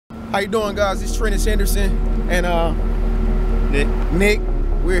How you doing, guys? It's Trenius and Nick.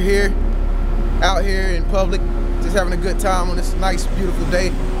 We're here, out here in public, just having a good time on this nice, beautiful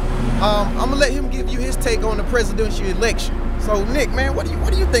day. I'm gonna let him give you his take on the presidential election. So, Nick, man, what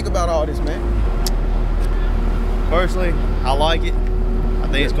do you think about all this, man? Personally, I like it. I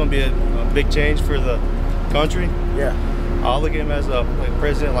think it's gonna be a big change for the country. Yeah. I look at him as a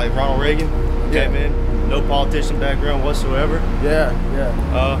president like Ronald Reagan. Came in, no politician background whatsoever. Yeah.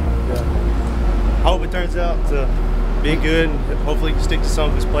 I hope it turns out to be good, and hopefully he can stick to some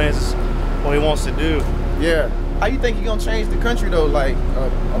of his plans, what he wants to do. Yeah. How you think he's gonna change the country though, like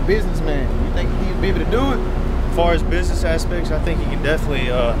a businessman? You think he'll be able to do it? As far as business aspects, I think he can definitely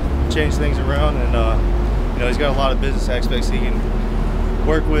change things around, and you know, he's got a lot of business aspects. He can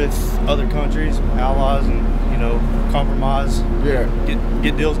work with other countries, allies, and you know, compromise. Yeah.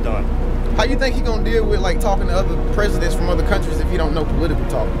 Get deals done. How you think he gonna deal with like talking to other presidents from other countries if he don't know political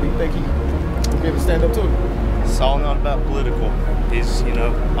talk? Do you think he will be able to stand up to it? It's all not about political. He's, you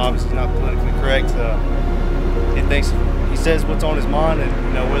know, obviously not politically correct. He says what's on his mind, and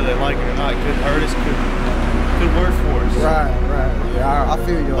you know, whether they like it or not, it couldn't hurt us, could work for us. Right. Yeah, I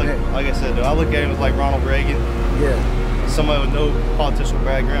feel you on that. Like I said, though, I look at him as like Ronald Reagan. Yeah. Somebody with no political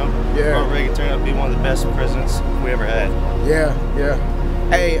background. Yeah. Ronald Reagan turned out to be one of the best presidents we ever had. Yeah.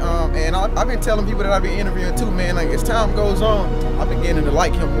 Hey, and I've been telling people that I've been interviewing too, man, like as time goes on, I'm beginning to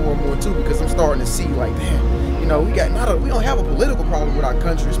like him more and more too, because I'm starting to see like, damn, you know, we don't have a political problem with our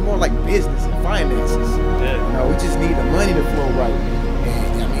country. It's more like business and finances. Yeah. You know, we just need the money to flow right.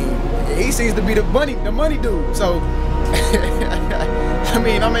 And I mean, he seems to be the money dude. So, I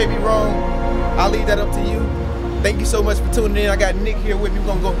mean, I may be wrong. I'll leave that up to you. Thank you so much for tuning in. I got Nick here with me. We're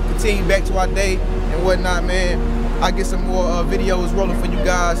gonna go continue back to our day and whatnot, man. I'll get some more videos rolling for you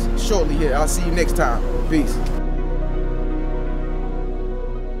guys shortly here. I'll see you next time. Peace.